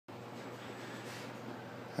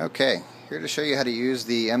Okay, here to show you how to use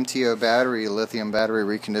the MTO battery, lithium battery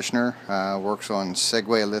reconditioner. Works on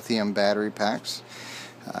Segway lithium battery packs.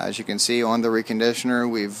 As you can see on the reconditioner,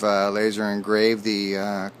 we've laser engraved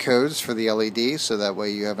the codes for the LED, so that way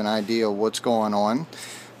you have an idea of what's going on.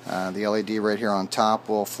 The LED right here on top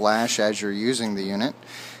will flash as you're using the unit.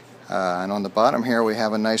 And on the bottom here we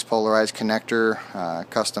have a nice polarized connector,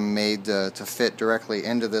 custom made to fit directly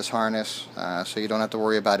into this harness, so you don't have to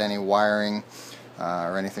worry about any wiring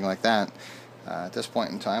or anything like that. At this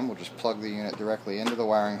point in time, we'll just plug the unit directly into the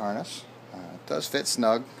wiring harness. It does fit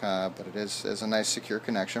snug, but it is a nice secure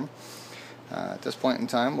connection. At this point in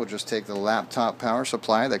time, we'll just take the laptop power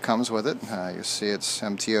supply that comes with it. You see it's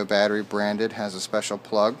MTO battery branded, has a special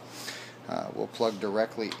plug. We'll plug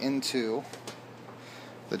directly into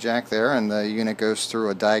the jack there, and the unit goes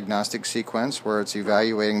through a diagnostic sequence where it's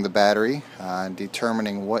evaluating the battery and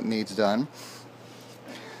determining what needs done.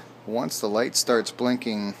 Once the light starts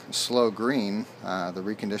blinking slow green, the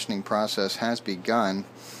reconditioning process has begun,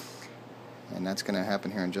 and that's going to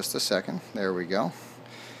happen here in just a second. There we go.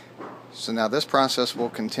 So now this process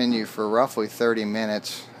will continue for roughly 30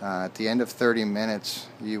 minutes. At the end of 30 minutes,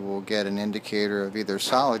 you will get an indicator of either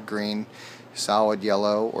solid green, solid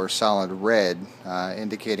yellow, or solid red,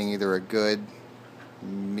 indicating either a good,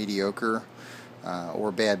 mediocre,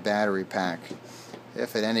 or bad battery pack.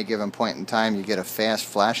 If at any given point in time you get a fast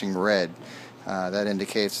flashing red, that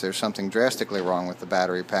indicates there's something drastically wrong with the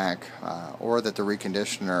battery pack, or that the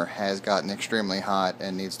reconditioner has gotten extremely hot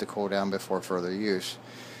and needs to cool down before further use.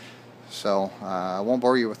 So I won't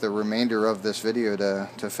bore you with the remainder of this video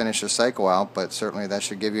to finish the cycle out, but certainly that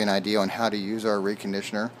should give you an idea on how to use our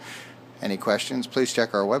reconditioner. Any questions, please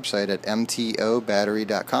check our website at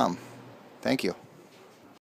mtobattery.com. Thank you.